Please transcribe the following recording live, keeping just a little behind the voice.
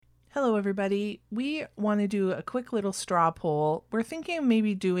Hello, everybody. We want to do a quick little straw poll. We're thinking of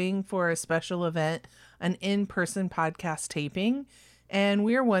maybe doing for a special event an in-person podcast taping, and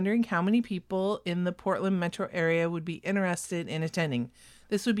we are wondering how many people in the Portland metro area would be interested in attending.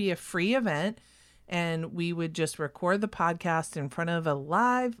 This would be a free event, and we would just record the podcast in front of a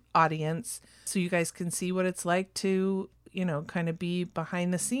live audience so you guys can see what it's like to, kind of be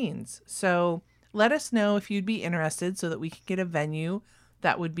behind the scenes. So let us know if you'd be interested so that we can get a venue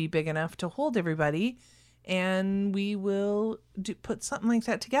that would be big enough to hold everybody, and we will put something like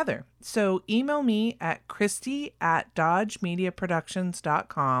that together. So email me at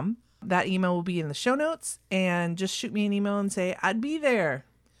christy@dodgemediaproductions.com. That email will be in the show notes, and just shoot me an email and say, I'd be there.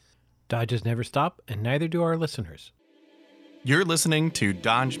 Dodges never stop, and neither do our listeners. You're listening to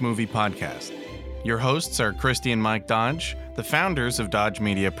Dodge Movie Podcast. Your hosts are Christy and Mike Dodge, the founders of Dodge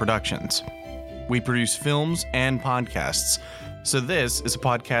Media Productions. We produce films and podcasts, so this is a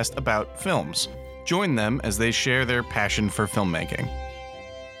podcast about films. Join them as they share their passion for filmmaking.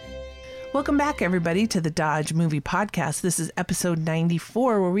 Welcome back, everybody, to the Dodge Movie Podcast. This is episode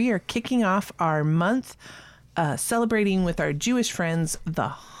 94, where we are kicking off our month celebrating with our Jewish friends the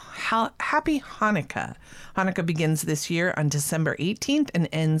Happy Hanukkah. Hanukkah begins this year on December 18th and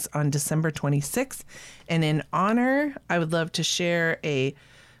ends on December 26th. And in honor, I would love to share a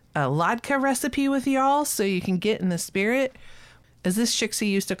latke recipe with y'all so you can get in the spirit. As this Shixie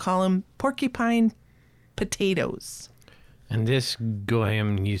used to call them, porcupine potatoes. And this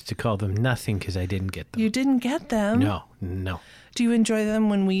Goyim used to call them nothing because I didn't get them. You didn't get them? No. Do you enjoy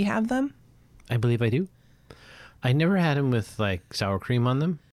them when we have them? I believe I do. I never had them with, sour cream on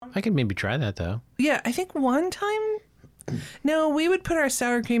them. I could maybe try that, though. Yeah, I think one time... No, we would put our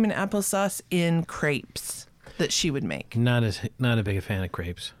sour cream and applesauce in crepes that she would make. Not a big fan of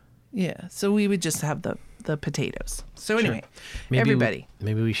crepes. Yeah, so we would just have the potatoes. So anyway, sure. Everybody.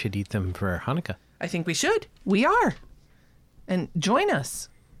 Maybe we should eat them for Hanukkah. I think we should. We are. And join us.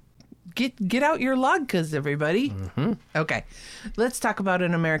 Get out your latkes, everybody. Mm-hmm. Okay, let's talk about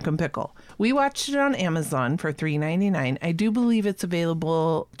An American Pickle. We watched it on Amazon for $3.99. I do believe it's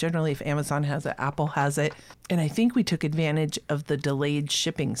available generally if Amazon has it, Apple has it. And I think we took advantage of the delayed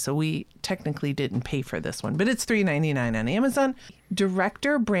shipping, so we technically didn't pay for this one. But it's $3.99 on Amazon.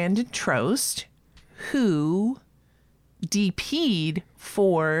 Director Brandon Trost, who DP'd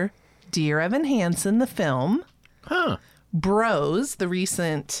for Dear Evan Hansen, the film. Huh. Bros, the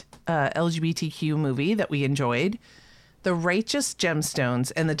recent LGBTQ movie that we enjoyed, The Righteous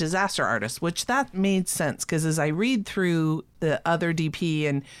Gemstones, and The Disaster Artist, which that made sense because as I read through the other DP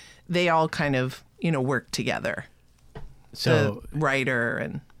and they all kind of, work together. So the writer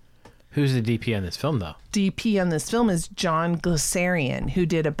and... Who's the DP on this film, though? DP on this film is John Glissarian, who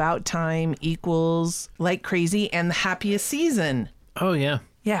did About Time, Equals, Like Crazy, and The Happiest Season. Oh, yeah.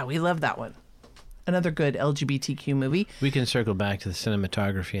 Yeah, we love that one. Another good LGBTQ movie. We can circle back to the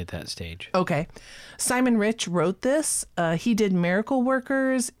cinematography at that stage. Okay. Simon Rich wrote this. He did Miracle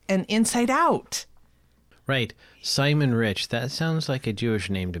Workers and Inside Out. Right. Simon Rich. That sounds like a Jewish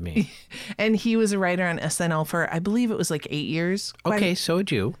name to me. And he was a writer on SNL for, I believe it was 8 years. Okay, so a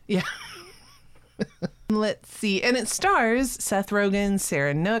Jew. Yeah. Let's see. And it stars Seth Rogen,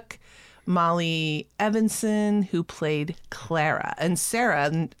 Sarah Nook, Molly Evanson, who played Clara. And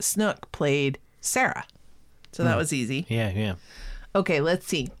Sarah Snook played Sarah. So that was easy. Yeah. Okay, let's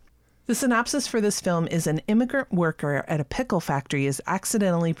see. The synopsis for this film is an immigrant worker at a pickle factory is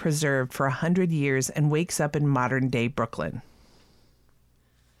accidentally preserved for 100 years and wakes up in modern-day Brooklyn.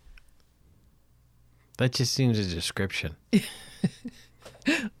 That just seems a description.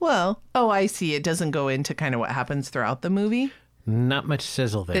 Well, I see. It doesn't go into kind of what happens throughout the movie. Not much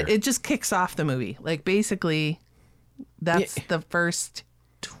sizzle there. It just kicks off the movie. Basically, that's the first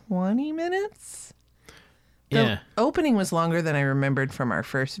 20 minutes. The opening was longer than I remembered from our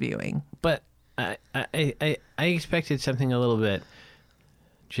first viewing. But I expected something a little bit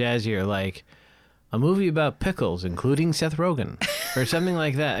jazzier, like a movie about pickles, including Seth Rogen, or something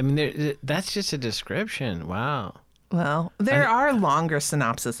like that. I mean, that's just a description. Wow. Well, there are longer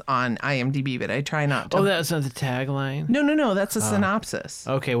synopses on IMDb, but I try not to. Oh, that's not the tagline? No. That's a synopsis.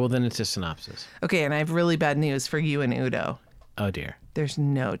 Okay, well, then it's a synopsis. Okay, and I have really bad news for you and Udo. Oh, dear. There's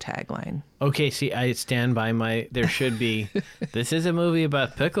no tagline. Okay, see, I stand by there should be, this is a movie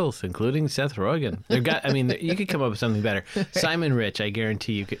about pickles, including Seth Rogen. You could come up with something better. Simon Rich, I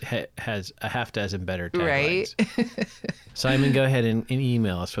guarantee you has a half dozen better taglines. Right? Simon, go ahead and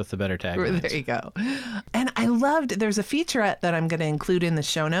email us with the better taglines. There you go. And I loved, there's a featurette that I'm going to include in the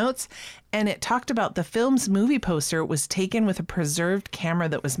show notes, and it talked about the film's movie poster was taken with a preserved camera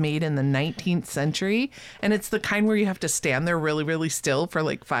that was made in the 19th century, and it's the kind where you have to stand there really, really still for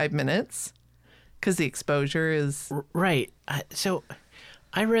like 5 minutes because the exposure is... Right. So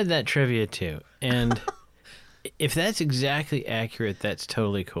I read that trivia too. And if that's exactly accurate, that's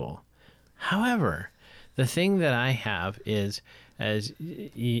totally cool. However, the thing that I have is, as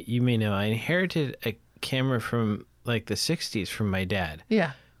you may know, I inherited a camera from like the 60s from my dad.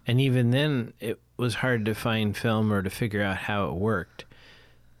 Yeah. And even then, it was hard to find film or to figure out how it worked.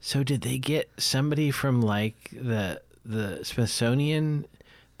 So did they get somebody from like the Smithsonian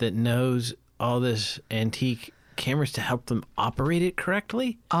that knows all this antique cameras to help them operate it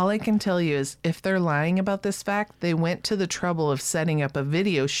correctly? All I can tell you is if they're lying about this fact, they went to the trouble of setting up a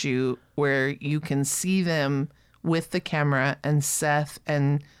video shoot where you can see them with the camera, and Seth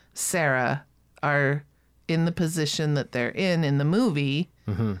and Sarah are in the position that they're in the movie,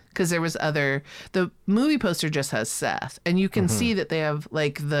 because there was the movie poster just has Seth, and you can see that they have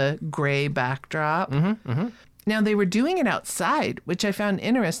like the gray backdrop. Now they were doing it outside, which I found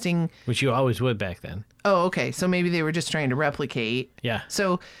interesting. Which you always would back then. Oh, okay. So maybe they were just trying to replicate. Yeah.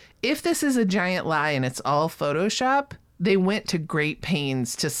 So if this is a giant lie and it's all Photoshop, they went to great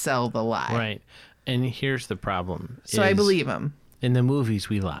pains to sell the lie. Right. And here's the problem. So I believe them. In the movies,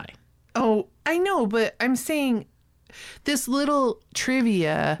 we lie. Oh, I know, but I'm saying this little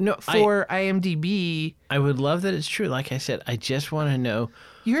trivia for IMDb. I would love that it's true. Like I said, I just want to know.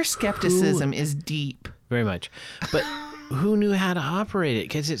 Your skepticism is deep. Very much. But who knew how to operate it?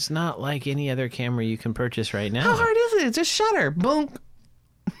 Because it's not like any other camera you can purchase right now. How hard is it? It's a shutter. Boom.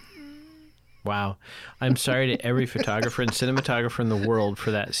 Wow. I'm sorry to every photographer and cinematographer in the world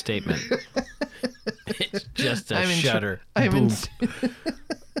for that statement. It's just a shutter. Boom.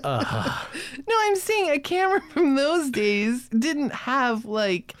 No, I'm saying a camera from those days didn't have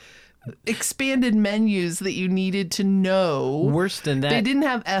like expanded menus that you needed to know. Worse than that. They didn't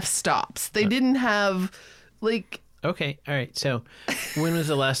have f-stops. They didn't have like... Okay. All right. So when was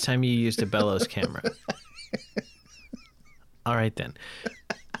the last time you used a bellows camera? All right, then.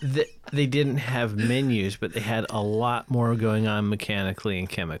 They didn't have menus, but they had a lot more going on mechanically and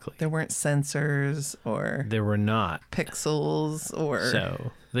chemically. There weren't sensors or... There were not. Pixels or...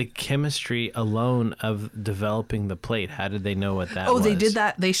 So the chemistry alone of developing the plate, how did they know what that was? Oh, they did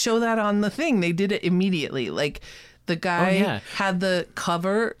that. They show that on the thing. They did it immediately. Like the guy had the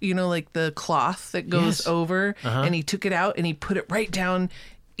cover, like the cloth that goes over, and he took it out and he put it right down.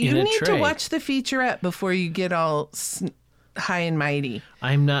 You need to watch the featurette before you get all... high and mighty.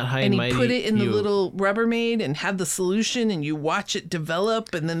 I'm not high and mighty. And he put it in the little Rubbermaid and had the solution, and you watch it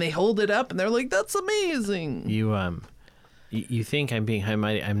develop, and then they hold it up and they're like, that's amazing. You think I'm being high and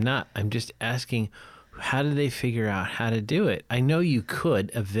mighty. I'm not. I'm just asking, how did they figure out how to do it? I know you could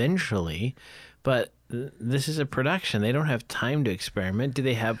eventually, but this is a production. They don't have time to experiment. Do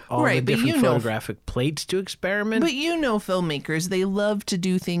they have all the different photographic plates to experiment? But filmmakers, they love to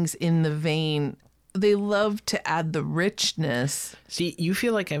do things in the vein. They love to add the richness. See, you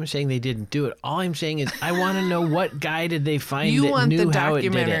feel like I'm saying they didn't do it. All I'm saying is I want to know what guy did they find you that want knew the how it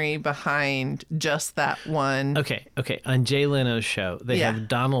did it. documentary behind just that one. Okay. On Jay Leno's show, they have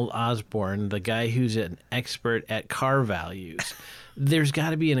Donald Osborne, the guy who's an expert at car values. There's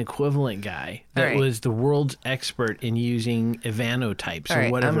got to be an equivalent guy that was the world's expert in using Ivanotypes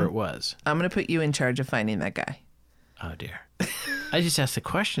or whatever it was. I'm going to put you in charge of finding that guy. Oh, dear. I just asked a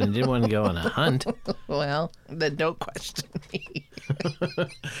question and didn't want to go on a hunt. Well, then don't question me.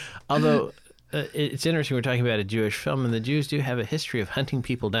 Although, it's interesting we're talking about a Jewish film, and the Jews do have a history of hunting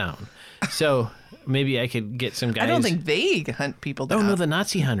people down. So maybe I could get some guys... I don't think they hunt people down. Oh, no, the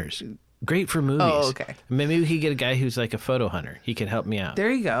Nazi hunters. Great for movies. Oh, okay. Maybe we could get a guy who's like a photo hunter. He could help me out.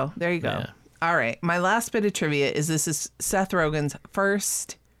 There you go. Yeah. All right. My last bit of trivia is this is Seth Rogen's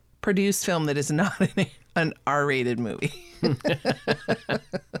first produced film that is not an R-rated movie.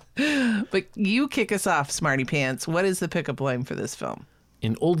 But you kick us off, Smarty Pants. What is the pickup line for this film?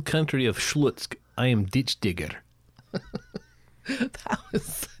 In old country of Schlutsk, I am ditch digger. That was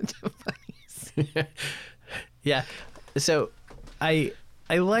such a funny scene. Yeah. So I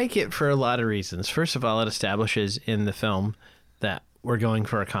like it for a lot of reasons. First of all, it establishes in the film that we're going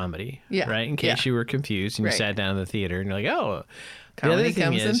for a comedy. Yeah. Right? In case you were confused and you sat down in the theater and you're like, oh, comedy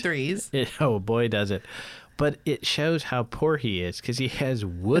comes in threes. Oh, boy, does it. But it shows how poor he is because he has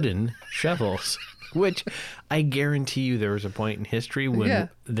wooden shovels, which I guarantee you there was a point in history when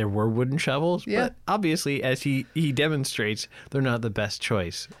there were wooden shovels. Yeah. But obviously, as he demonstrates, they're not the best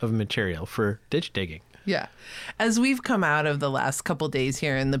choice of material for ditch digging. Yeah. As we've come out of the last couple days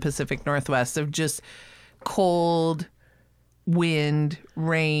here in the Pacific Northwest of just cold, wind,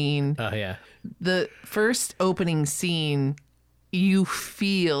 rain. Oh, yeah. The first opening scene, you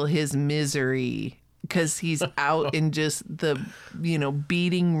feel his misery because he's out in just the,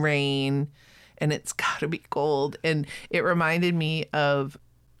 beating rain, and it's got to be cold. And it reminded me of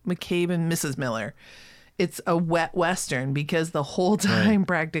McCabe and Mrs. Miller. It's a wet Western because the whole time,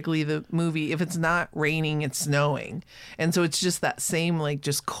 practically, the movie, if it's not raining, it's snowing. And so it's just that same, like,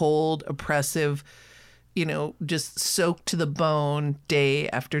 just cold, oppressive, just soaked to the bone day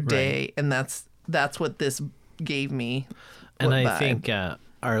after day. Right. And that's what this gave me. And I think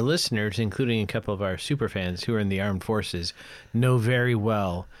our listeners, including a couple of our super fans who are in the armed forces, know very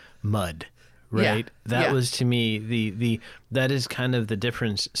well mud. Right? Yeah. That was, to me, that is kind of the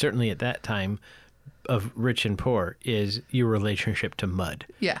difference, certainly at that time, of rich and poor, is your relationship to mud.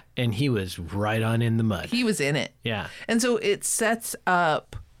 Yeah. And he was right on in the mud. He was in it. Yeah. And so it sets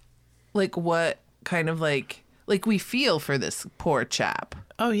up like what kind of like we feel for this poor chap.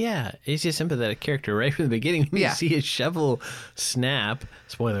 Oh, yeah. He's a sympathetic character right from the beginning. You see his shovel snap,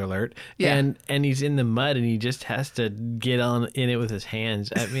 spoiler alert, and he's in the mud and he just has to get on in it with his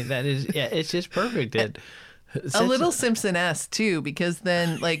hands. I mean, that is, it's just perfect. A little Simpson-esque too, because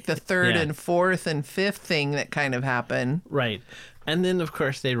then like the third and fourth and fifth thing that kind of happen. Right. And then, of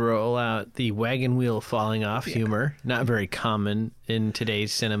course, they roll out the wagon wheel falling off humor. Not very common in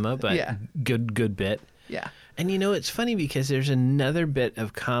today's cinema, but good bit. Yeah. And it's funny because there's another bit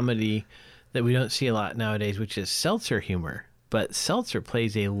of comedy that we don't see a lot nowadays, which is Seltzer humor. But Seltzer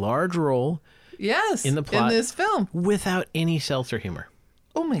plays a large role in the plot in this film without any Seltzer humor.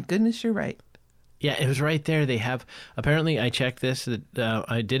 Oh my goodness, you're right. Yeah, it was right there. They have, apparently I checked this,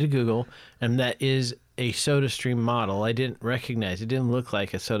 I did a Google, and that is a SodaStream model. I didn't recognize, it didn't look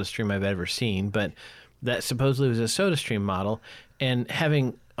like a SodaStream I've ever seen, but that supposedly was a SodaStream model. And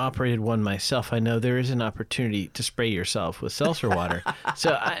having operated one myself, I know there is an opportunity to spray yourself with seltzer water.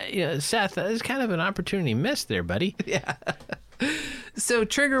 So, Seth, that is kind of an opportunity missed there, buddy. Yeah. So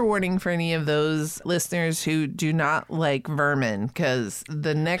trigger warning for any of those listeners who do not like vermin, because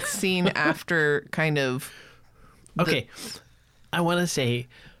the next scene after kind of... Okay, I want to say,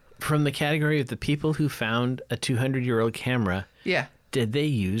 from the category of the people who found a 200-year-old camera, did they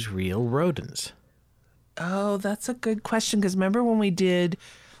use real rodents? Oh, that's a good question, because remember when we did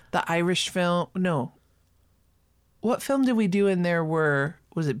the Irish film? No. What film did we do in there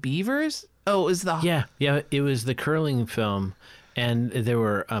was it beavers? Oh, it was the... Yeah, it was the curling film, and there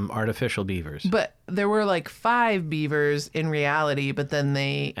were artificial beavers. But there were like 5 beavers in reality, but then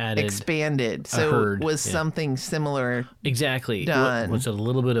they expanded. So it was something similar. Exactly. Done. Was it a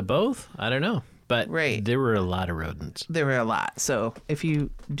little bit of both? I don't know. But there were a lot of rodents. There were a lot. So if you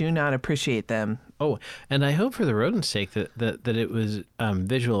do not appreciate them... Oh, and I hope for the rodents' sake that it was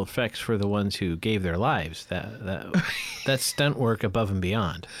visual effects for the ones who gave their lives. That stunt work above and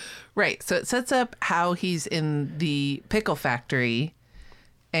beyond. Right. So it sets up how he's in the pickle factory.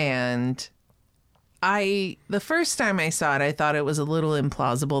 And the first time I saw it, I thought it was a little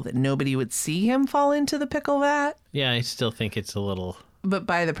implausible that nobody would see him fall into the pickle vat. Yeah, I still think it's a little... But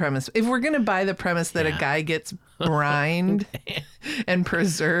buy the premise. If we're going to buy the premise that a guy gets brined and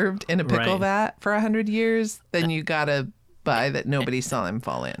preserved in a pickle vat for 100 years, then you got to buy that nobody saw him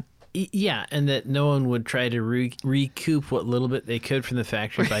fall in. Yeah, and that no one would try to recoup what little bit they could from the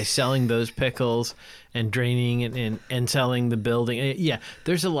factory by selling those pickles and draining and selling the building. Yeah,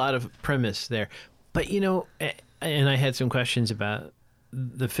 there's a lot of premise there. But, and I had some questions about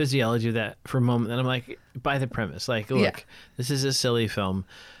the physiology of that for a moment, and I'm like, by the premise, like, look, this is a silly film.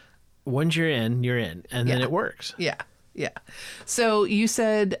 Once you're in, and then it works. Yeah. So you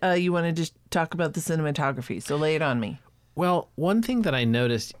said you wanted to talk about the cinematography, so lay it on me. Well, one thing that I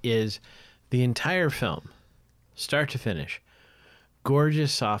noticed is the entire film, start to finish,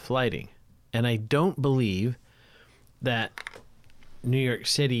 gorgeous soft lighting. And I don't believe that New York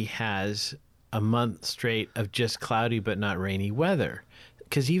City has a month straight of just cloudy but not rainy weather.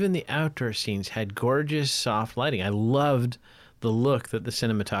 Because even the outdoor scenes had gorgeous soft lighting. I loved the look that the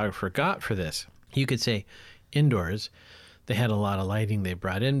cinematographer got for this. You could say indoors, they had a lot of lighting they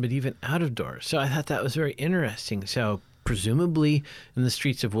brought in, but even out of doors. So I thought that was very interesting. So presumably in the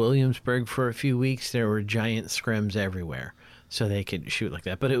streets of Williamsburg for a few weeks, there were giant scrims everywhere so they could shoot like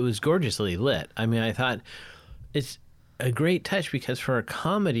that. But it was gorgeously lit. I mean, I thought it's a great touch because for a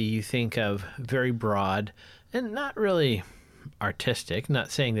comedy, you think of very broad and not really artistic,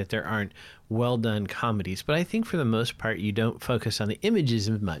 not saying that there aren't well-done comedies, but I think for the most part, you don't focus on the images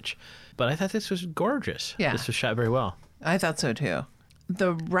as much. But I thought this was gorgeous. Yeah. This was shot very well. I thought so too.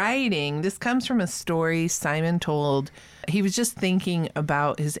 The writing, this comes from a story Simon told. He was just thinking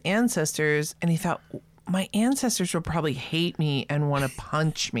about his ancestors, and he thought, my ancestors will probably hate me and want to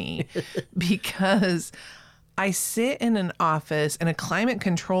punch me because I sit in an office, in a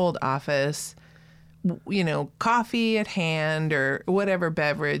climate-controlled office, coffee at hand or whatever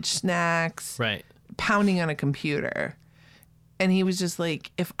beverage, snacks, Right. pounding on a computer. And he was just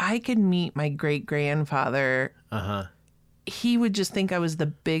like, if I could meet my great-grandfather, he would just think I was the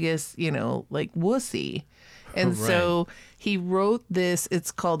biggest, wussy. And so he wrote this,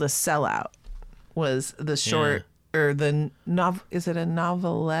 it's called A Sellout, was the short, or the novel, is it a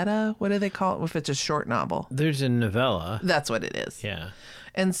noveletta? What do they call it if it's a short novel? There's a novella. That's what it is. Yeah.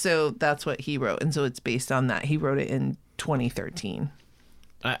 And so that's what he wrote. And so it's based on that. He wrote it in 2013.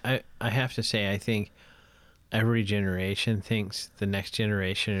 I have to say, I think every generation thinks the next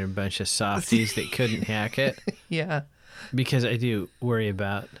generation are a bunch of softies that couldn't hack it. Yeah. Because I do worry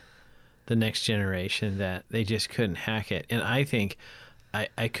about the next generation that they just couldn't hack it. And I think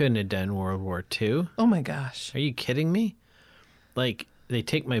I couldn't have done World War II. Oh my gosh. Are you kidding me? Like, they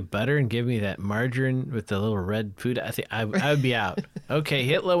take my butter and give me that margarine with the little red food. I think I would be out. Okay,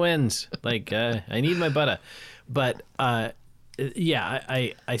 Hitler wins. Like, I need my butter. But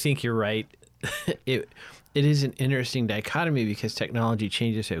yeah, I think you're right. It is an interesting dichotomy because technology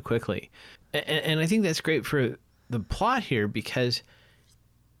changes so quickly, and I think that's great for the plot here because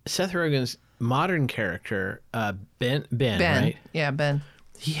Seth Rogen's modern character, Ben, right? Yeah, Ben.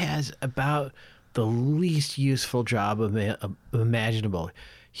 He has about the least useful job imaginable.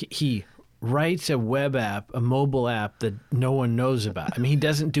 He writes a web app, a mobile app that no one knows about. I mean, he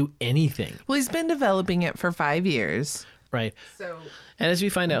doesn't do anything. Well, he's been developing it for 5 years. Right. So, and as we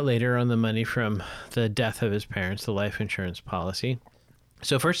find out later on the money from the death of his parents, the life insurance policy.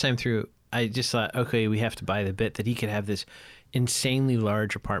 So first time through, I just thought, okay, we have to buy the bit that he could have this insanely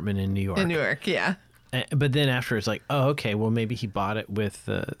large apartment in New York. in New York, yeah. But then after it's like, oh, okay, well maybe he bought it with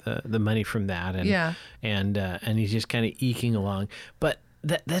the money from that, and Yeah. and he's just kind of eking along. But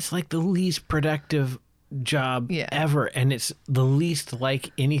that's like the least productive job ever, and it's the least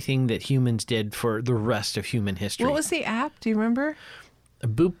like anything that humans did for the rest of human history. What was the app? Do you remember?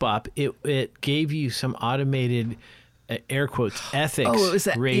 Boop Bop. It gave you some automated air quotes ethics. Oh, it was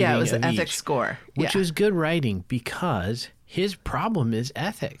rating it was of an ethics each, score, which was good writing because his problem is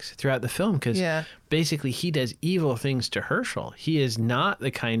ethics throughout the film. Because basically he does evil things to Herschel. He is not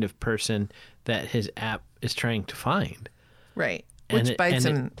the kind of person that his app is trying to find. Right. Which bites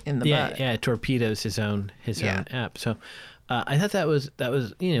him in the butt. Yeah, it torpedoes his own app. So I thought that was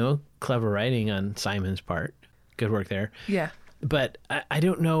clever writing on Simon's part. Good work there. Yeah. But I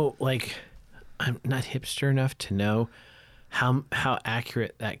don't know, like, I'm not hipster enough to know how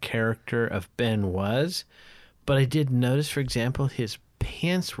accurate that character of Ben was. But I did notice, for example, his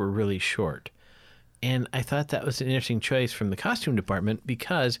pants were really short. And I thought that was an interesting choice from the costume department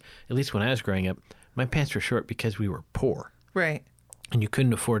because, at least when I was growing up, my pants were short because we were poor. Right. And you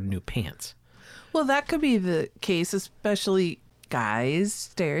couldn't afford new pants. Well, that could be the case, especially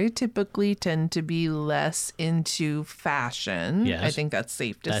guys stereotypically tend to be less into fashion. Yes. I think that's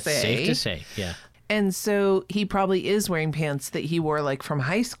safe to say. That's safe to say, yeah. And so he probably is wearing pants that he wore like from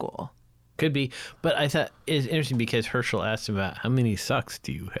high school. Could be. But I thought it's interesting because Herschel asked him about how many socks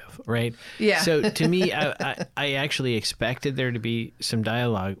do you have, right? Yeah. So to me, I actually expected there to be some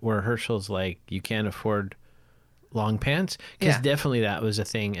dialogue where Herschel's like, you can't afford long pants. Because definitely that was a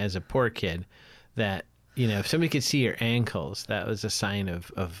thing as a poor kid that, if somebody could see your ankles, that was a sign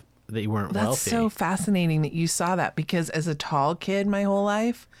of that you weren't wealthy. That's so fascinating that you saw that because as a tall kid my whole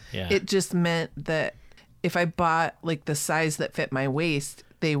life, it just meant that if I bought like the size that fit my waist,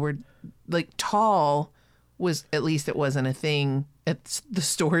 they were like tall was, at least it wasn't a thing at the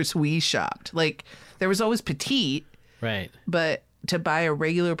stores we shopped. Like there was always petite. Right. But to buy a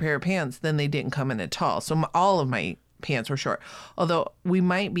regular pair of pants, then they didn't come in at tall. So all of my pants were short. Although we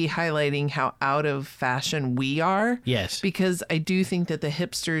might be highlighting how out of fashion we are. Yes. Because I do think that the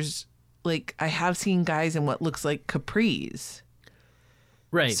hipsters, like I have seen guys in what looks like capris.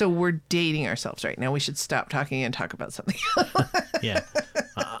 Right. So we're dating ourselves right now. We should stop talking and talk about something else. Yeah.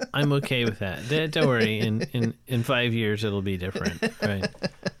 I'm okay with that. Don't worry. In 5 years, it'll be different. Right.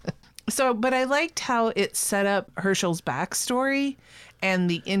 So, but I liked how it set up Herschel's backstory and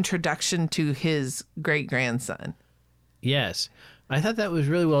the introduction to his great-grandson. Yes. I thought that was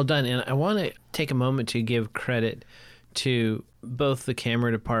really well done. And I want to take a moment to give credit to both the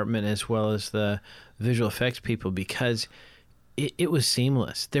camera department as well as the visual effects people because it was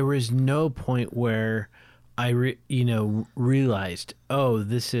seamless. There was no point where I realized, oh,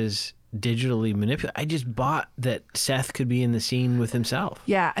 this is digitally manipulated. I just bought that Seth could be in the scene with himself.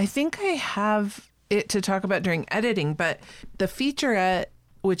 Yeah, I think I have it to talk about during editing, but the featurette,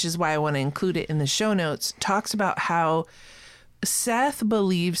 which is why I want to include it in the show notes, talks about how Seth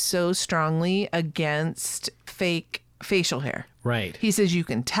believes so strongly against fake facial hair. Right. He says you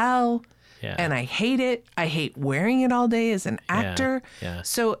can tell. Yeah. And I hate it. I hate wearing it all day as an actor. Yeah.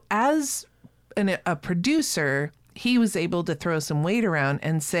 So as a producer, he was able to throw some weight around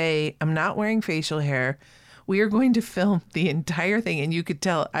and say, I'm not wearing facial hair. We are going to film the entire thing. And you could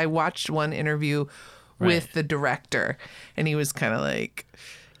tell, I watched one interview with the director, and he was kind of like,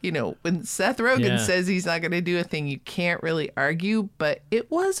 you know, when Seth Rogen says he's not going to do a thing, you can't really argue, but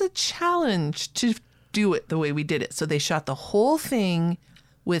it was a challenge to do it the way we did it. So they shot the whole thing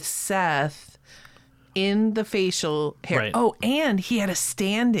with Seth in the facial hair. Right. Oh, and he had a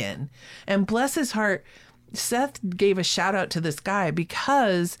stand-in. And bless his heart, Seth gave a shout out to this guy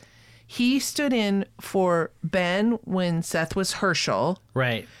because he stood in for Ben when Seth was Herschel.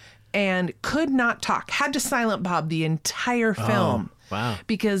 Right. And could not talk, had to silent Bob the entire film. Oh, wow.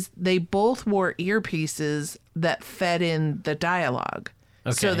 Because they both wore earpieces that fed in the dialogue.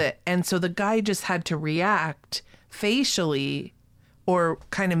 Okay. So the guy just had to react facially or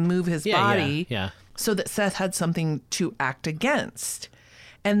kind of move his body so that Seth had something to act against.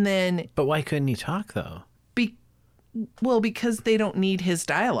 And then... But why couldn't he talk, though? Because they don't need his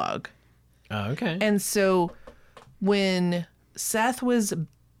dialogue. Oh, okay. And so when Seth was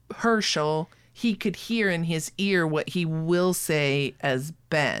Herschel, he could hear in his ear what he will say as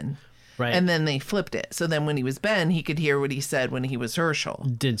Ben. Right. And then they flipped it. So then when he was Ben, he could hear what he said when he was Herschel.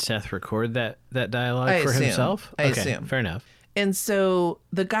 Did Seth record that dialogue for himself? I assume. Fair enough. And so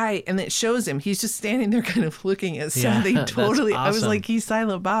the guy, and it shows him, he's just standing there kind of looking at Seth. They totally, that's I was awesome. like, he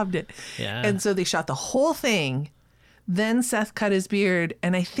silent bobbed it. Yeah. And so they shot the whole thing. Then Seth cut his beard.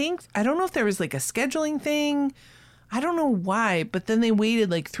 And I don't know if there was like a scheduling thing. I don't know why, but then they waited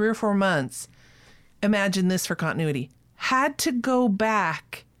like 3 or 4 months. Imagine this for continuity. Had to go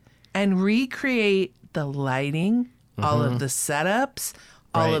back and recreate the lighting, all of the setups,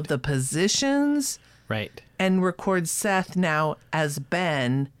 all of the positions. Right. And record Seth now as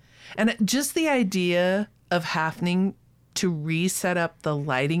Ben. And just the idea of having to reset up the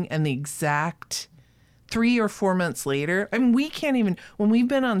lighting and the exact 3 or 4 months later. I mean, we can't even, when we've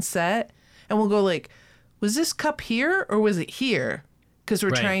been on set and we'll go like, was this cup here or was it here? Because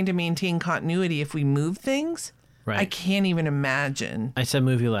we're trying to maintain continuity if we move things. Right. I can't even imagine. I saw a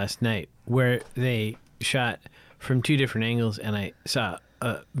movie last night where they shot from 2 different angles, and I saw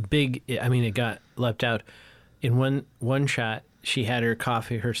a big, I mean, it got leapt out. In one shot, she had her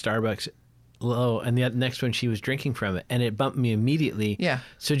coffee, her Starbucks low, and the next one she was drinking from it, and it bumped me immediately. Yeah.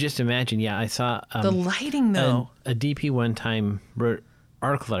 So just imagine, I saw The lighting, though. a DP one time wrote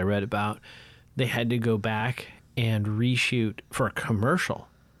article that I read about. They had to go back and reshoot for a commercial,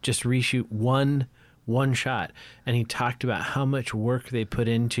 just reshoot one shot, and he talked about how much work they put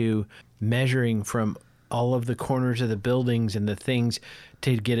into measuring from all of the corners of the buildings and the things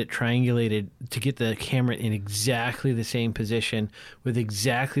to get it triangulated, to get the camera in exactly the same position with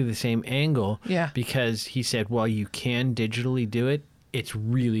exactly the same angle. Yeah. Because he said, while you can digitally do it, it's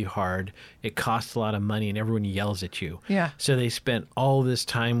really hard. It costs a lot of money and everyone yells at you. Yeah. So they spent all this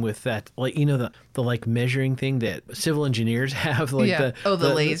time with that, like, you know, the like measuring thing that civil engineers have, like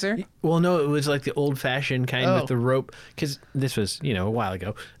the laser. Well, no, it was like the old fashioned kind Oh. with the rope, because this was, a while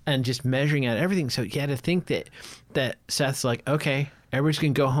ago, and just measuring out everything. So you had to think that Seth's like, okay, everybody's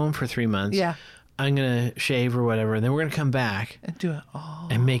going to go home for 3 months. Yeah. I'm going to shave or whatever. And then we're going to come back And do it all.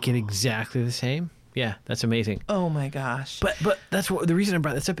 and make it exactly the same. Yeah, that's amazing. Oh my gosh. But that's what the reason I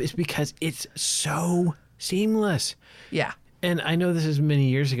brought this up is because it's so seamless. Yeah. And I know this is many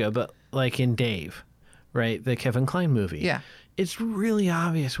years ago, but like in Dave, right, the Kevin Kline movie. Yeah. It's really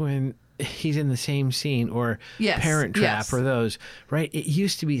obvious when he's in the same scene, or Parent Trap, or those, right? It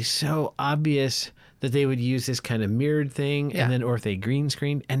used to be so obvious that they would use this kind of mirrored thing, and then, or if they green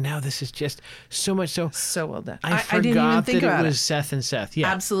screened, and now this is just so much so. So well done. I didn't even forgot think that about it was Seth and Seth.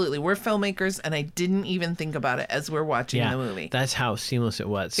 Yeah. Absolutely. We're filmmakers, and I didn't even think about it as we're watching the movie. That's how seamless it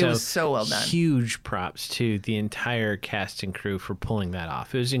was. It was so well done. Huge props to the entire cast and crew for pulling that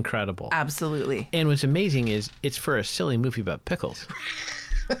off. It was incredible. Absolutely. And what's amazing is it's for a silly movie about pickles.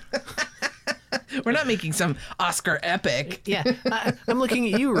 We're not making some Oscar epic. Yeah. I'm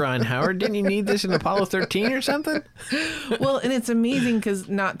looking at you, Ron Howard. Didn't you need this in Apollo 13 or something? Well, and it's amazing because,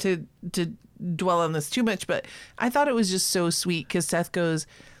 not to dwell on this too much, but I thought it was just so sweet because Seth goes,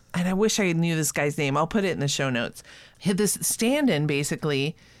 and I wish I knew this guy's name. I'll put it in the show notes. This stand-in,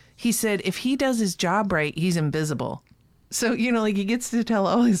 basically, he said if he does his job right, he's invisible. So, like he gets to tell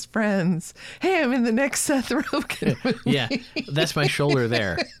all his friends, hey, I'm in the next Seth Rogen movie. Yeah, that's my shoulder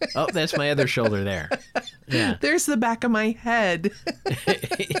there. Oh, that's my other shoulder there. Yeah. There's the back of my head.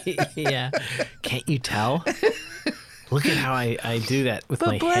 Yeah. Can't you tell? Look at how I do that with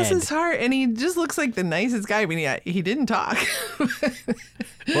my head. But bless his heart. And he just looks like the nicest guy. I mean, he didn't talk.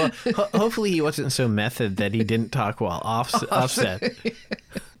 Well, hopefully he wasn't so method that he didn't talk while offset.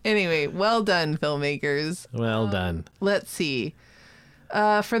 Anyway, well done, filmmakers. Well done. Let's see.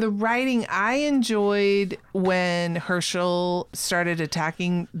 For the writing, I enjoyed when Herschel started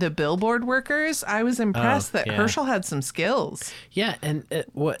attacking the billboard workers. I was impressed that Herschel had some skills. Yeah, and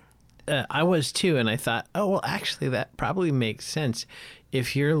I was too, and I thought, oh, well, actually, that probably makes sense.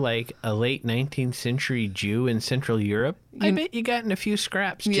 If you're like a late 19th century Jew in Central Europe, I bet you got in a few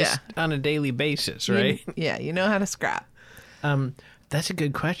scraps just on a daily basis, right? You know how to scrap. That's a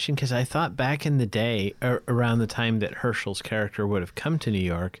good question, because I thought back in the day, around the time that Herschel's character would have come to New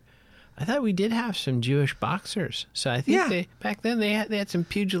York, I thought we did have some Jewish boxers. So I think back then they had some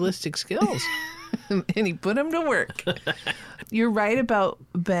pugilistic skills. And he put him to work. You're right about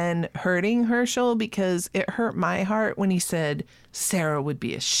Ben hurting Herschel, because it hurt my heart when he said, Sarah would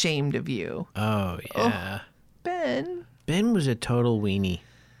be ashamed of you. Oh, yeah. Oh, Ben. Ben was a total weenie.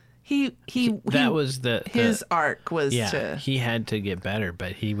 His arc was he had to get better,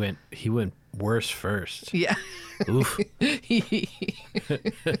 but he went worse first. Yeah. Oof.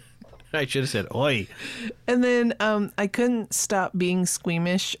 I should have said oi. And then I couldn't stop being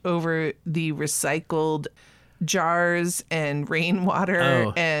squeamish over the recycled jars and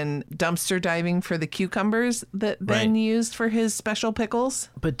rainwater and dumpster diving for the cucumbers that Ben used for his special pickles.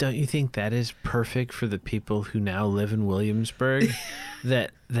 But don't you think that is perfect for the people who now live in Williamsburg?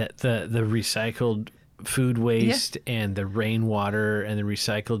 that the recycled food waste and the rainwater and the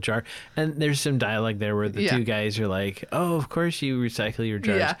recycled jar. And there's some dialogue there where the two guys are like, oh, of course you recycle your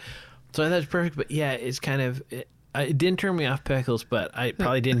jars. Yeah. So that's perfect. But yeah, it's kind of... It didn't turn me off pickles, but I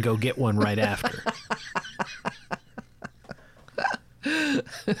probably didn't go get one right after.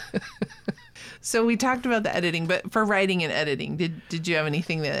 So we talked about the editing, but for writing and editing, did you have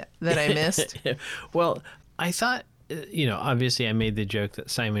anything that I missed? Well, I thought, obviously I made the joke that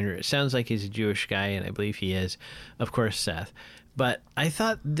Simon sounds like he's a Jewish guy, and I believe he is. Of course, Seth. But I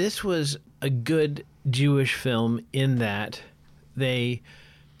thought this was a good Jewish film in that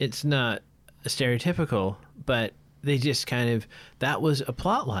it's not stereotypical, but they just that was a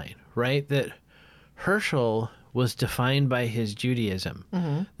plot line, right? That Herschel was defined by his Judaism,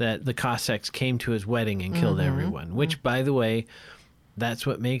 that the Cossacks came to his wedding and killed everyone, which, by the way, that's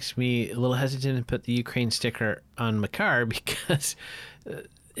what makes me a little hesitant to put the Ukraine sticker on Makar, because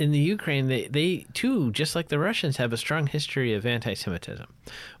in the Ukraine, they too, just like the Russians, have a strong history of anti-Semitism.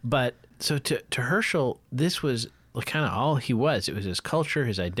 But so to Herschel, this was kind of all he was. It was his culture,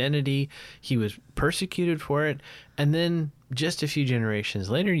 his identity. He was persecuted for it. And then just a few generations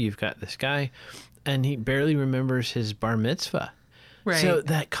later, you've got this guy, and he barely remembers his bar mitzvah. Right. So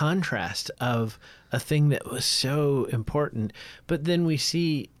that contrast of a thing that was so important. But then we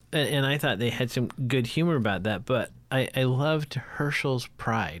see, and I thought they had some good humor about that, but I loved Herschel's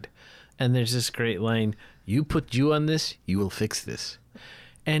pride. And there's this great line, you put you on this, you will fix this.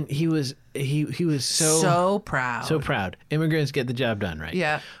 And he was so proud. So proud. Immigrants get the job done, right?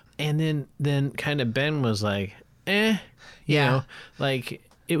 Yeah. And then kind of Ben was like, you know, like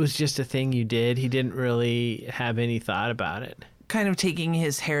it was just a thing you did. He didn't really have any thought about it. Kind of taking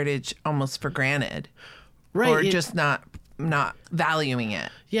his heritage almost for granted. Right. Or just not valuing it.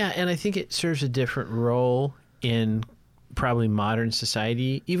 Yeah, and I think it serves a different role in probably modern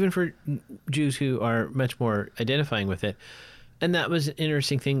society, even for Jews who are much more identifying with it. And that was an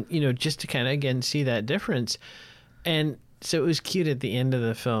interesting thing, just to kind of, again, see that difference. And so it was cute at the end of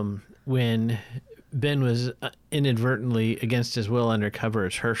the film when Ben was inadvertently, against his will, undercover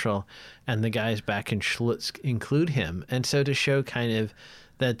as Herschel, and the guys back in Schlitz include him. And so to show kind of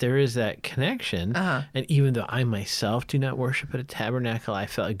that there is that connection, and even though I myself do not worship at a tabernacle, I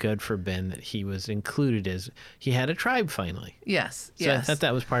felt good for Ben that he was included as he had a tribe finally. Yes, so I thought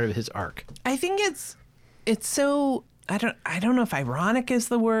that was part of his arc. I think it's so... I don't know if ironic is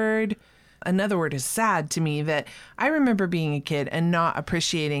the word. Another word is sad to me, that I remember being a kid and not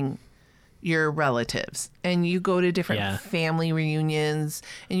appreciating your relatives. And you go to different family reunions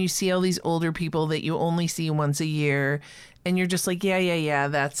and you see all these older people that you only see once a year. And you're just like, yeah,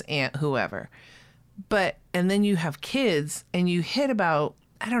 that's Aunt whoever. And then you have kids and you hit about,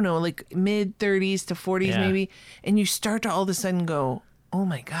 I don't know, like mid 30s to 40s maybe. And you start to all of a sudden go, oh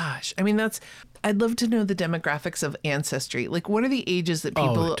my gosh. I mean, I'd love to know the demographics of Ancestry. Like, what are the ages that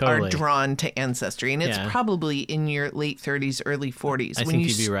people are drawn to Ancestry? And it's probably in your late 30s, early 40s. I think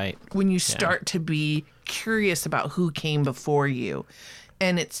you'd be right. When you start to be curious about who came before you.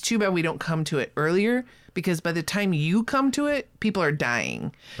 And it's too bad we don't come to it earlier, because by the time you come to it, people are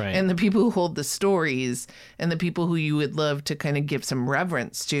dying. Right. And the people who hold the stories and the people who you would love to kind of give some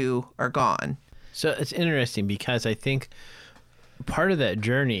reverence to are gone. So it's interesting because I think part of that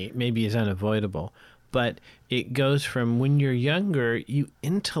journey maybe is unavoidable, but it goes from when you're younger, you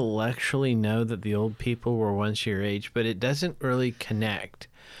intellectually know that the old people were once your age, but it doesn't really connect.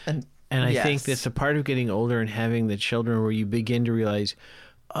 And I think that's a part of getting older and having the children where you begin to realize,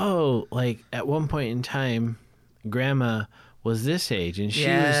 oh, like at one point in time, Grandma was this age and she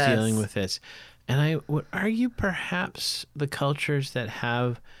was dealing with this. And I would argue perhaps the cultures that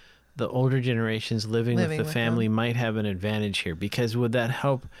have the older generations living with the family might have an advantage here, because would that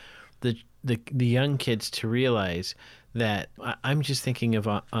help the young kids to realize that I'm just thinking of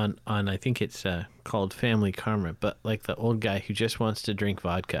on I think it's called Family Karma, but like the old guy who just wants to drink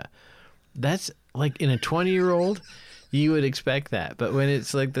vodka. That's like in a 20-year-old, you would expect that. But when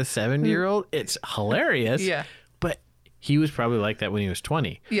it's like the 70-year-old, it's hilarious. Yeah. But he was probably like that when he was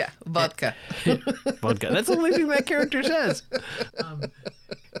 20. Yeah, vodka. Vodka. That's the only thing that character says.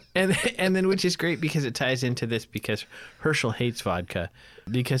 And then, which is great because it ties into this, because Herschel hates vodka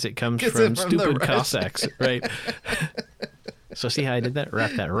because it comes from stupid Cossacks, right? So see how I did that?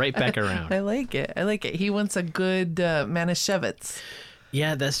 Wrap that right back around. I like it. He wants a good Manischewitz.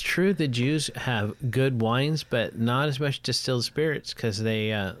 Yeah, that's true. The Jews have good wines, but not as much distilled spirits because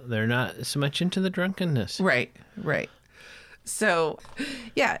they're not so much into the drunkenness. Right. So,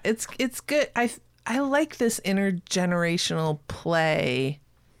 yeah, it's good. I like this intergenerational play,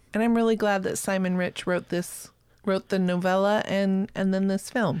 and I'm really glad that Simon Rich wrote the novella and then this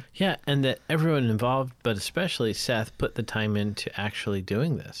film. Yeah, and that everyone involved, but especially Seth, put the time into actually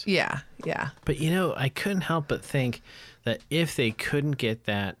doing this. Yeah. But I couldn't help but think that if they couldn't get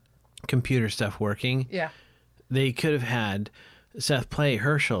that computer stuff working, they could have had Seth play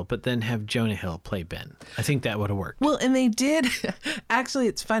Herschel, but then have Jonah Hill play Ben. I think that would have worked. Well, and they did. Actually,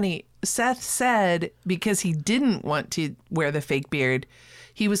 it's funny. Seth said because he didn't want to wear the fake beard,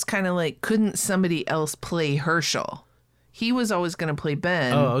 he was kind of like, couldn't somebody else play Herschel? He was always going to play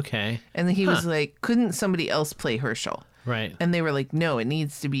Ben. Oh, okay. And then he was like, couldn't somebody else play Herschel? Right. And they were like, no, it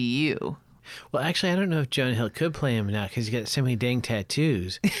needs to be you. Well, actually, I don't know if Jonah Hill could play him now because he's got so many dang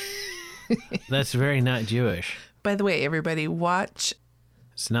tattoos. That's very not Jewish. By the way, everybody watch...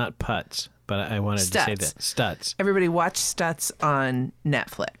 It's not Putz, but I wanted to say that. Stutz. Everybody watch Stutz on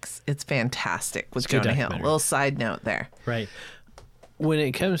Netflix. It's fantastic with Jonah Hill. Little side note there. Right. When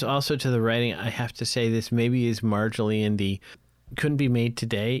it comes also to the writing, I have to say this maybe is marginally in the couldn't be made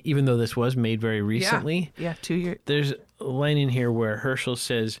today, even though this was made very recently. Yeah, 2 years. There's a line in here where Herschel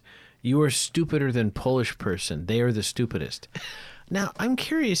says, "You are stupider than Polish person. They are the stupidest." Now, I'm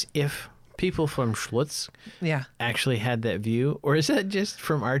curious if people from Schlitz actually had that view, or is that just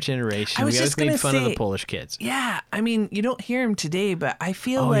from our generation? We always made fun of the Polish kids. Yeah, I mean, you don't hear them today, but I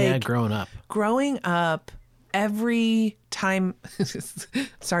feel like growing up, every time,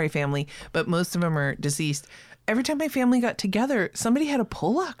 sorry family, but most of them are deceased. Every time my family got together, somebody had a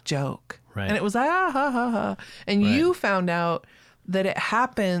Polak joke. Right. And it was like, ah, ha, ha, ha. And you found out that it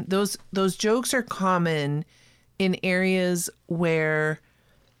happened, those jokes are common in areas where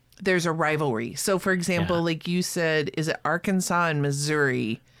there's a rivalry. So, for example, like you said, is it Arkansas and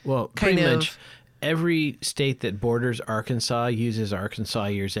Missouri? Well, pretty much every state that borders Arkansas uses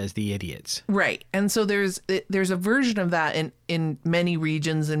Arkansasiers as the idiots. Right. And so there's a version of that in many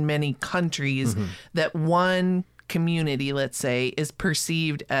regions and many countries that one community, let's say, is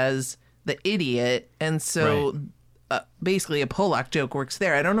perceived as the idiot. And so basically a Polak joke works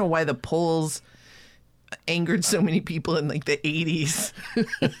there. I don't know why the Poles angered so many people in like the 80s.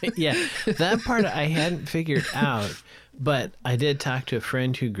 Yeah, that part I hadn't figured out, but I did talk to a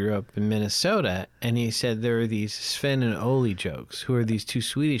friend who grew up in Minnesota, and he said there are these Sven and Oli jokes, who are these two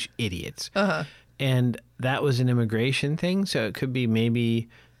Swedish idiots. And that was an immigration thing, so it could be maybe,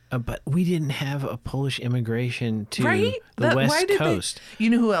 but we didn't have a Polish immigration to the West Coast. You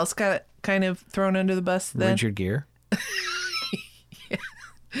know who else got kind of thrown under the bus then? Richard Gere.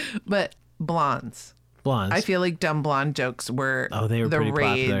 But blondes. I feel like dumb blonde jokes were they were the pretty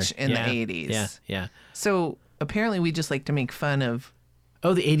rage popular. in the 80s. Yeah. So apparently we just like to make fun of...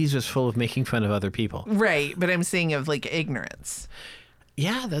 Oh, the 80s was full of making fun of other people. Right, but I'm saying of like ignorance.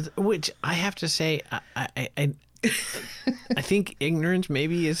 Yeah, which I have to say, I think ignorance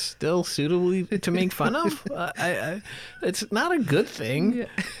maybe is still suitable to make fun of. It's not a good thing. Yeah.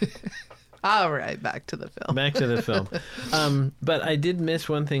 All right, back to the film. But I did miss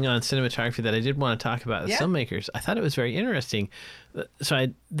one thing on cinematography that I did want to talk about the filmmakers. I thought it was very interesting. So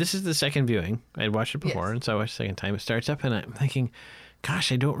this is the second viewing. I had watched it before, and so I watched the second time. It starts up, and I'm thinking,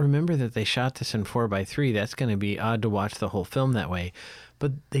 gosh, I don't remember that they shot this in 4:3. That's going to be odd to watch the whole film that way.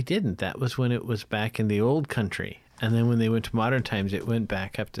 But they didn't. That was when it was back in the old country. And then when they went to modern times, it went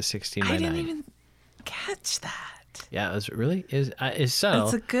back up to 16:9. I didn't even catch that. Yeah, it was really is subtle.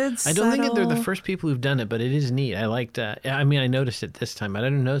 It's a good I don't think that they're the subtle- first people who've done it, but it is neat. I liked. I mean, I noticed it this time. I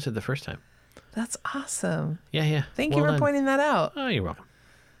didn't notice it the first time. That's awesome. Yeah. Thank Well you for done. pointing that out. Oh, you're welcome.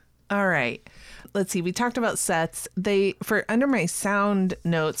 All right. Let's see. We talked about sets. For under my sound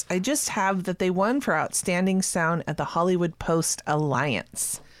notes, I just have that they won for outstanding sound at the Hollywood Post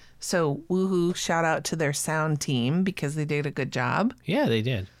Alliance. So woohoo, shout out to their sound team because they did a good job. Yeah, they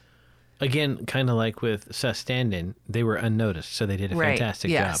did. Again, kind of like with Seth Stand-in, they were unnoticed, so they did a fantastic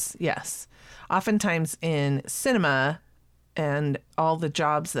job. Yes. Oftentimes in cinema and all the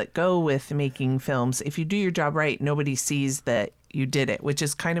jobs that go with making films, if you do your job right, nobody sees that you did it, which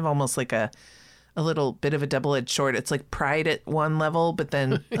is kind of almost like a little bit of a double-edged sword. It's like pride at one level, but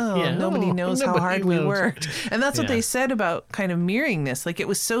then nobody knows how nobody hard we knows. worked. And that's what Yeah. they said about kind of mirroring this. Like, it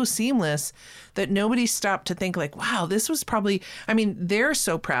was so seamless that nobody stopped to think like, wow, this was probably, I mean, they're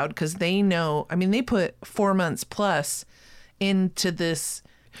so proud because they know, I mean, they put 4 months plus into this.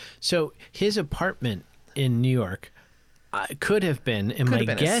 So his apartment in New York could have been, and Could my have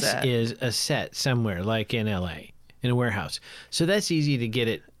been a guess set. is a set somewhere like in L.A. in a warehouse. So that's easy to get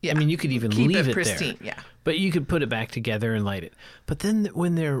it. Yeah. I mean, you could even Keep leave it it pristine, there. yeah. But you could put it back together and light it. But then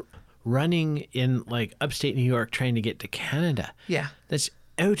when they're running in like upstate New York trying to get to Canada, Yeah. that's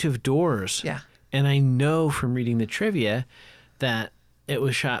out of doors. Yeah. And I know from reading the trivia that it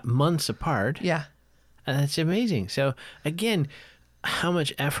was shot months apart. Yeah. And that's amazing. So again, how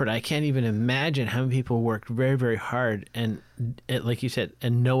much effort, I can't even imagine how many people worked very, very hard, and like you said,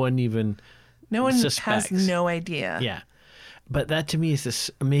 and no one has suspects. no idea. Yeah. But that to me is this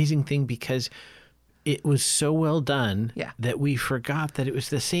amazing thing because it was so well done Yeah. that we forgot that it was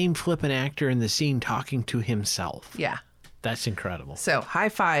the same flippant actor in the scene talking to himself. Yeah. That's incredible. So high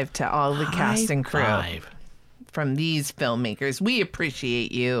five to all the cast and crew High five. from these filmmakers. We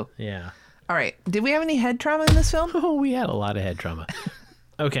appreciate you. Yeah. All right. Did we have any head trauma in this film? Oh, we had a lot of head trauma.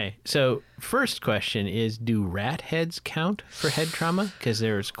 Okay, so first question is, do rat heads count for head trauma? Because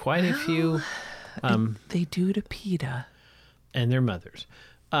there's quite a few, They do to PETA. and their mothers.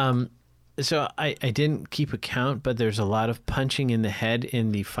 So I didn't keep a count, but there's a lot of punching in the head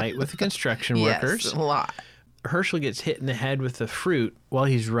in the fight with the construction workers. Yes, a lot. Herschel gets hit in the head with the fruit while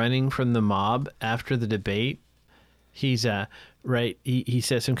he's running from the mob after the debate. He's he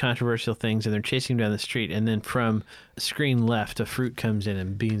says some controversial things and they're chasing him down the street, and then from screen left a fruit comes in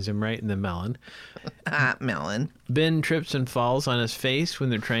and beans him right in the melon. Melon. Ben trips and falls on his face when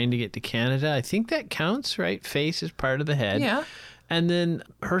they're trying to get to Canada. I think that counts, right? Face is part of the head. Yeah. And then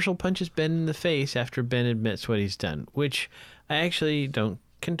Herschel punches Ben in the face after Ben admits what he's done, which I actually don't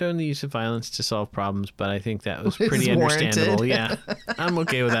condone the use of violence to solve problems, but I think that was pretty It's warranted. understandable. Yeah, I'm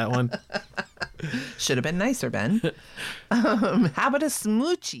okay with that one. Should have been nicer, Ben. How about a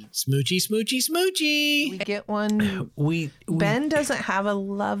smoochie? Smoochy. We get one. Ben doesn't have a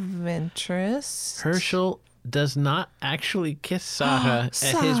love interest. Herschel does not actually kiss Sarah at his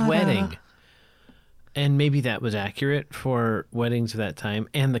Sarah. wedding. And maybe that was accurate for weddings of that time,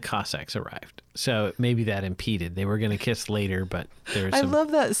 and the Cossacks arrived. So maybe that impeded. They were going to kiss later, but there was I some...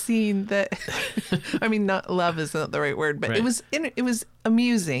 love that scene that, I mean, not love is not the right word, but Right. it was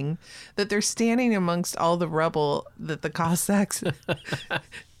amusing that they're standing amongst all the rubble that the Cossacks,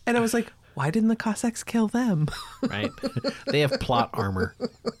 and I was like, why didn't the Cossacks kill them? Right? They have plot armor.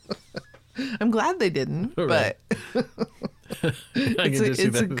 I'm glad they didn't, Right. but I can just see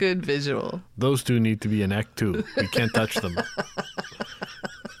it's a that. good visual. Those two need to be in Act 2. We can't touch them.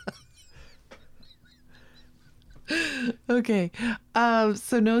 Okay,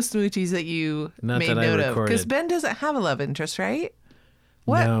 so no smoochies that you Not made that I note of, because recorded. Ben doesn't have a love interest, right?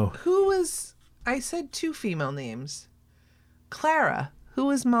 What? No. Who was? I said two female names. Clara. Who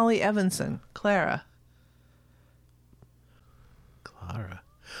was Molly Evanson? Clara. Clara.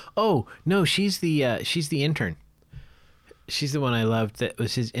 Oh, no, she's the intern. She's the one I loved that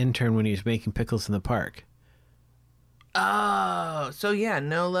was his intern when he was making pickles in the park. Oh, so yeah,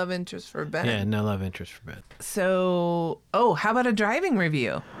 no love interest for Ben. Yeah, no love interest for Ben. So, how about a driving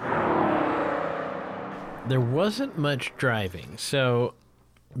review? There wasn't much driving, so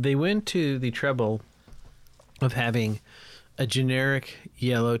they went to the trouble of having a generic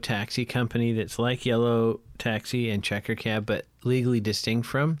yellow taxi company that's like Yellow Taxi and Checker Cab, but legally distinct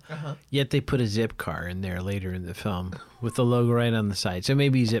from. Yet they put a Zip car in there later in the film with the logo right on the side. So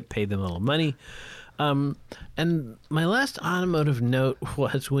maybe Zip paid them a little money. And my last automotive note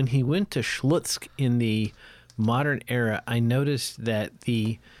was when he went to Schlutsk in the modern era, I noticed that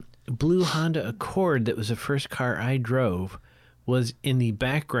the blue Honda Accord that was the first car I drove was in the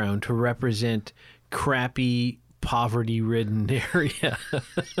background to represent crappy poverty-ridden area.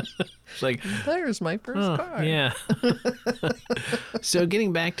 It's like, There's my first car. yeah. So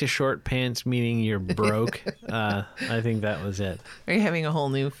getting back to short pants, meaning you're broke, I think that was it. Are you having a whole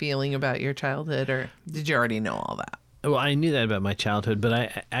new feeling about your childhood, or did you already know all that? Well, I knew that about my childhood, but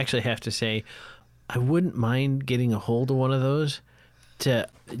I actually have to say, I wouldn't mind getting a hold of one of those to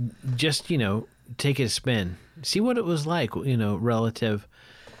just, take a spin. See what it was like, relative.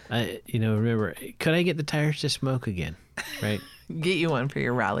 Remember, could I get the tires to smoke again? Right? Get you one for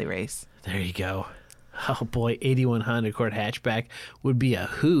your rally race. There you go. Oh boy, 81 Honda Accord hatchback would be a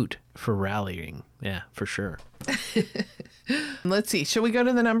hoot for rallying. Yeah, for sure. Let's see. Shall we go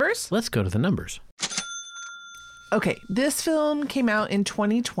to the numbers? Let's go to the numbers. Okay, this film came out in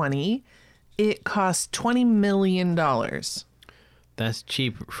 2020. It cost $20 million. That's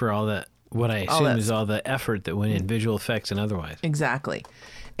cheap for all that, what I assume is all the effort that went in, visual effects and otherwise. Exactly.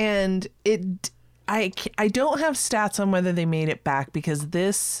 And I don't have stats on whether they made it back, because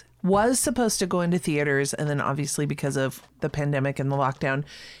this was supposed to go into theaters, and then obviously because of the pandemic and the lockdown,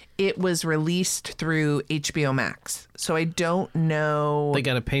 it was released through HBO Max. So I don't know. They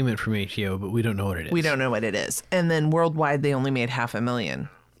got a payment from HBO, but we don't know what it is. We don't know what it is. And then worldwide, they only made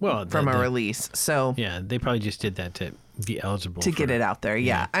 $500,000 from a release. So yeah, they probably just did that to be eligible to get it out there.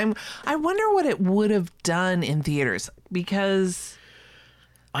 Yeah. I wonder what it would have done in theaters, because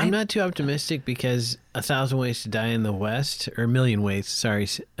I'm not too optimistic, because 1,000 Ways to Die in the West, or A Million Ways, sorry,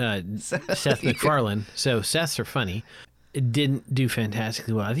 Seth MacFarlane. So Seths are funny. It didn't do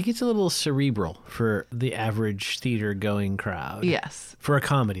fantastically well. I think it's a little cerebral for the average theater-going crowd. Yes. For a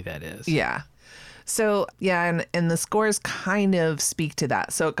comedy, that is. Yeah. So, yeah, and the scores kind of speak to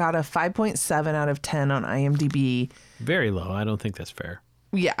that. So it got a 5.7 out of 10 on IMDb. Very low. I don't think that's fair.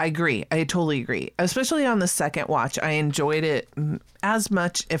 Yeah, I agree. I totally agree. Especially on the second watch, I enjoyed it as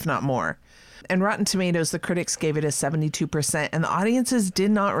much, if not more. And Rotten Tomatoes, the critics gave it a 72%, and the audiences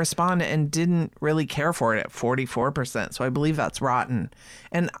did not respond and didn't really care for it at 44%. So I believe that's rotten.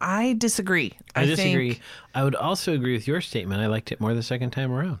 And I disagree. I disagree. I would also agree with your statement. I liked it more the second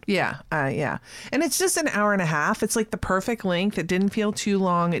time around. Yeah. And it's just an hour and a half. It's like the perfect length. It didn't feel too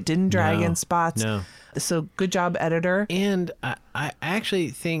long. It didn't drag in spots. No. So good job, editor. And I actually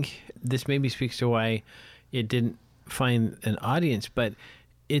think this maybe speaks to why it didn't find an audience, but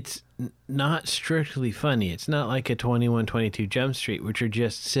it's not strictly funny. It's not like a 21, 22 Jump Street, which are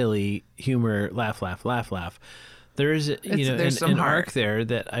just silly humor, laugh, laugh, laugh, laugh. There's an arc there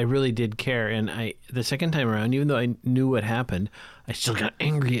that I really did care. And the second time around, even though I knew what happened, I still got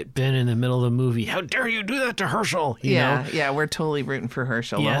angry at Ben in the middle of the movie. How dare you do that to Herschel? You know? Yeah, we're totally rooting for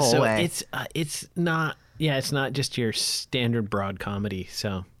Herschel the whole way. It's not just your standard broad comedy.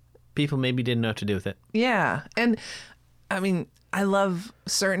 So people maybe didn't know what to do with it. Yeah. And I mean, I love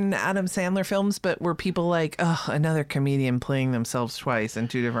certain Adam Sandler films, but were people like, oh, another comedian playing themselves twice in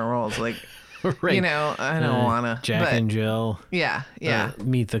two different roles? Like, right. I don't want to. Jack and Jill. Yeah.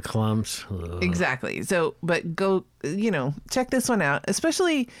 Meet the Clumps. Ugh. Exactly. So, but go, check this one out,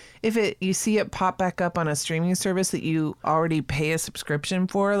 especially if you see it pop back up on a streaming service that you already pay a subscription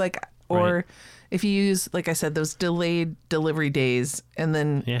for, or if you use, like I said, those delayed delivery days, and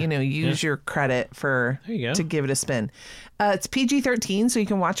then, use your credit to give it a spin. It's PG-13, so you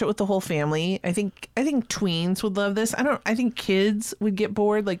can watch it with the whole family. I think tweens would love this. I think kids would get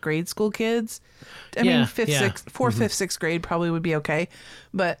bored, like grade school kids. I mean, fifth, sixth grade probably would be okay.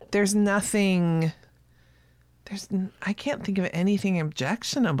 But there's nothing, I can't think of anything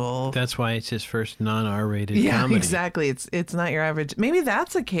objectionable. That's why it's his first non-R-rated comedy. Yeah, exactly. It's not your average. Maybe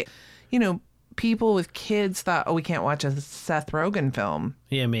that's a kid, people with kids thought, we can't watch a Seth Rogen film.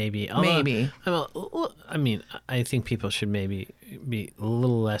 Yeah, maybe. I think people should maybe be a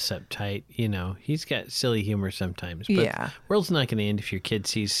little less uptight. He's got silly humor sometimes. But world's not going to end if your kid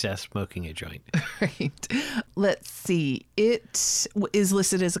sees Seth smoking a joint. Right. Let's see. It is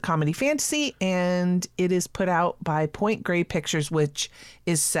listed as a comedy fantasy, and it is put out by Point Grey Pictures, which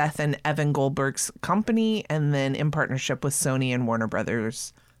is Seth and Evan Goldberg's company, and then in partnership with Sony and Warner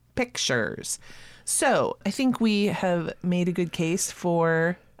Brothers Pictures. So I think we have made a good case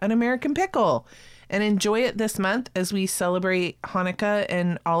for An American Pickle, and enjoy it this month as we celebrate Hanukkah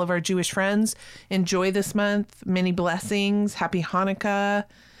and all of our Jewish friends. Enjoy this month. Many blessings. Happy Hanukkah.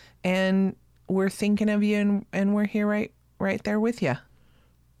 And we're thinking of you, and we're here right there with you.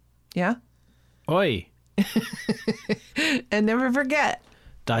 Yeah? Oi. And never forget,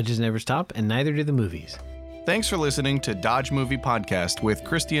 Dodges never stop, and neither do the movies. Thanks for listening to Dodge Movie Podcast with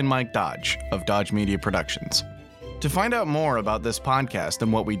Christy and Mike Dodge of Dodge Media Productions. To find out more about this podcast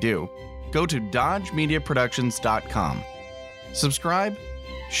and what we do, go to dodgemediaproductions.com. Subscribe,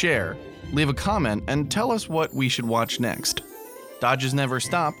 share, Leave a comment and tell us what we should watch next. Dodges never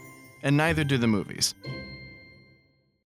stop, and neither do the movies.